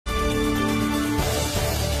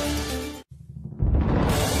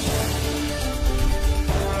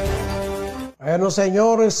Bueno,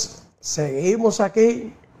 señores, seguimos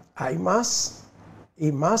aquí. Hay más y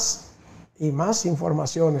más y más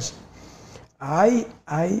informaciones. Hay.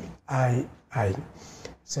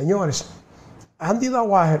 Señores, Andy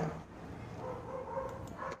Dauhajre,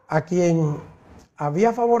 a quien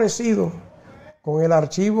había favorecido con el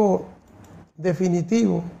archivo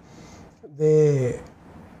definitivo de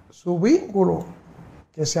su vínculo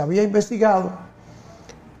que se había investigado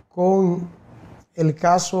con el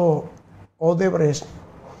caso Odebrecht,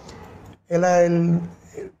 el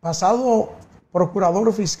pasado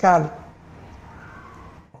procurador fiscal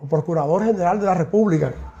o procurador general de la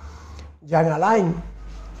República, Jean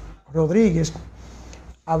Rodríguez,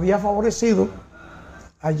 había favorecido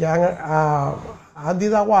a Andy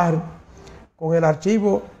Dauhajre con el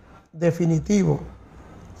archivo definitivo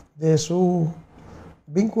de su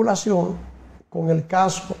vinculación con el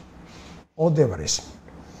caso Odebrecht.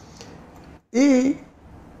 Y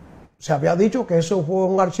se había dicho que eso fue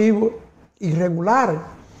un archivo irregular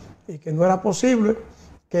y que no era posible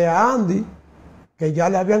que a Andy, que ya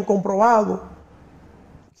le habían comprobado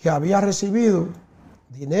que había recibido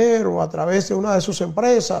dinero a través de una de sus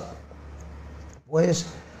empresas, pues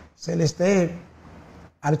se le esté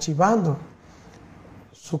archivando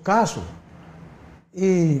su caso.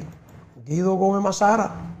 Y Guido Gómez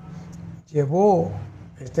Mazara llevó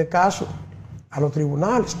este caso a los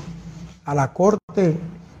tribunales, a la Corte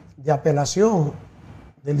de Apelación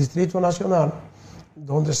del Distrito Nacional,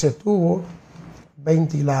 donde se estuvo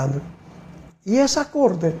ventilando. Y esa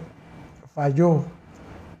corte falló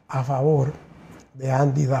a favor de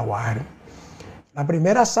Andy Dauhajre. La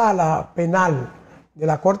primera sala penal de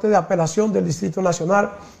la Corte de Apelación del Distrito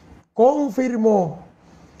Nacional confirmó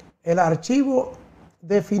el archivo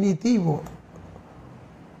definitivo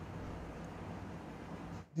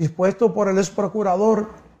dispuesto por el ex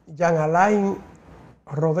procurador Jean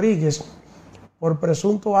Rodríguez por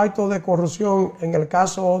presunto acto de corrupción en el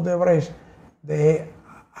caso Odebrecht de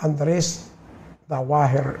Andrés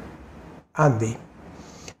Dauhajre Andy.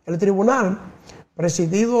 El tribunal,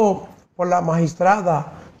 presidido por la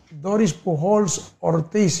magistrada Doris Pujols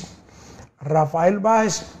Ortiz, Rafael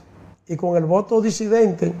Báez y con el voto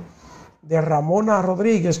disidente de Ramona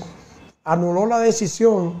Rodríguez, anuló la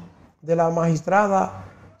decisión de la magistrada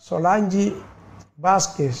Solange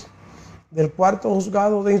Vázquez del cuarto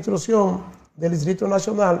juzgado de instrucción del Distrito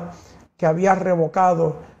Nacional, que había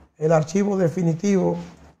revocado el archivo definitivo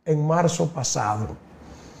en marzo pasado.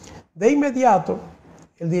 De inmediato,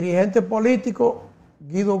 el dirigente político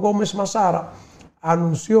Guido Gómez Mazara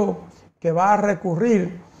anunció que va a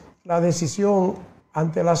recurrir la decisión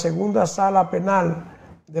ante la segunda sala penal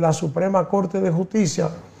de la Suprema Corte de Justicia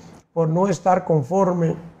por no estar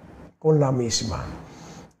conforme con la misma.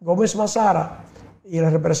 Gómez Mazara y el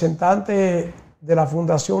representante de la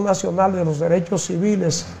Fundación Nacional de los Derechos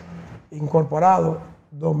Civiles Incorporado,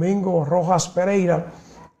 Domingo Rojas Pereira,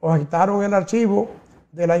 objetaron el archivo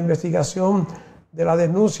de la investigación de la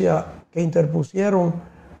denuncia que interpusieron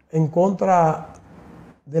en contra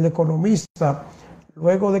del economista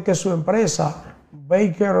luego de que su empresa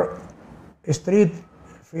Baker Street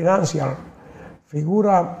Financial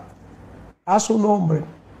figura a su nombre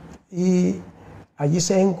y allí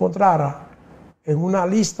se encontrara en una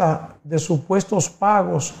lista de supuestos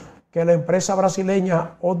pagos que la empresa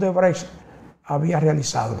brasileña Odebrecht había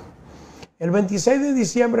realizado. El 26 de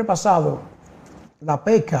diciembre pasado, la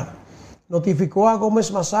PECA notificó a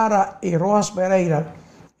Gómez Mazara y Rojas Pereira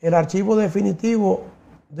el archivo definitivo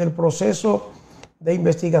del proceso de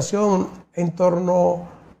investigación en torno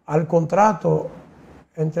al contrato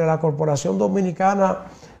entre la Corporación Dominicana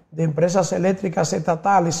de Empresas Eléctricas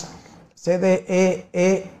Estatales,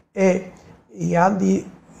 CDEE, y Andy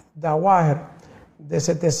Dauhajre de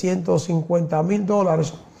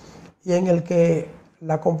 $750,000, y en el que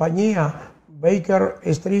la compañía Baker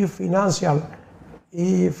Street Financial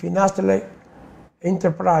y Financial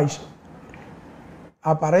Enterprise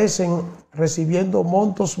aparecen recibiendo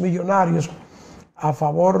montos millonarios a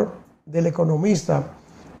favor del economista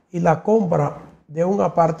y la compra de un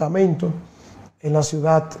apartamento en la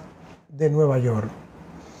ciudad de Nueva York.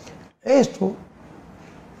 Esto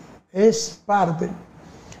es parte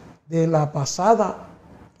de la pasada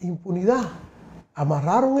impunidad.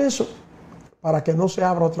 Amarraron eso para que no se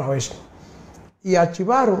abra otra vez y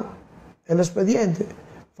archivaron el expediente,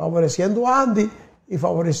 favoreciendo a Andy y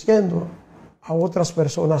favoreciendo a otras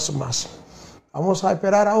personas más. Vamos a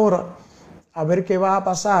esperar ahora a ver qué va a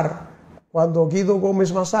pasar cuando Guido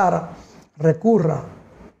Gómez Mazara recurra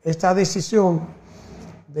esta decisión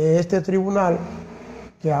de este tribunal,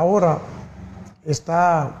 que ahora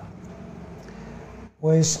está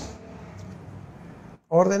pues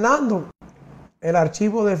ordenando el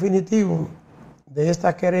archivo definitivo de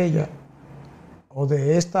esta querella o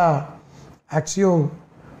de esta acción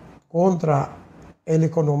contra el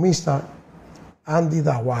economista Andy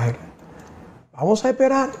Dauhajre. Vamos a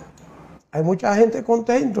esperar. Hay mucha gente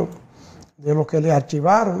contento de lo que le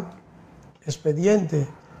archivaron expediente,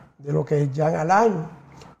 de lo que Jean Alain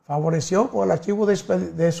favoreció con el archivo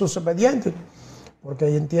de sus expedientes,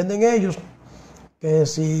 porque entienden ellos que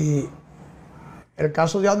si el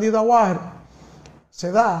caso de Andy Dauhajre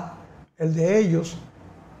se da, el de ellos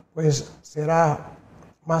pues será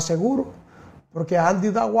más seguro, porque a Andy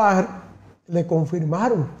Dauhajre le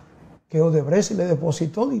confirmaron que Odebrecht le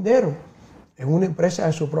depositó dinero en una empresa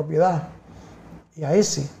de su propiedad y a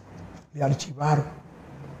ese le archivaron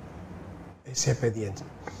ese expediente.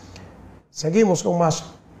 Seguimos con más.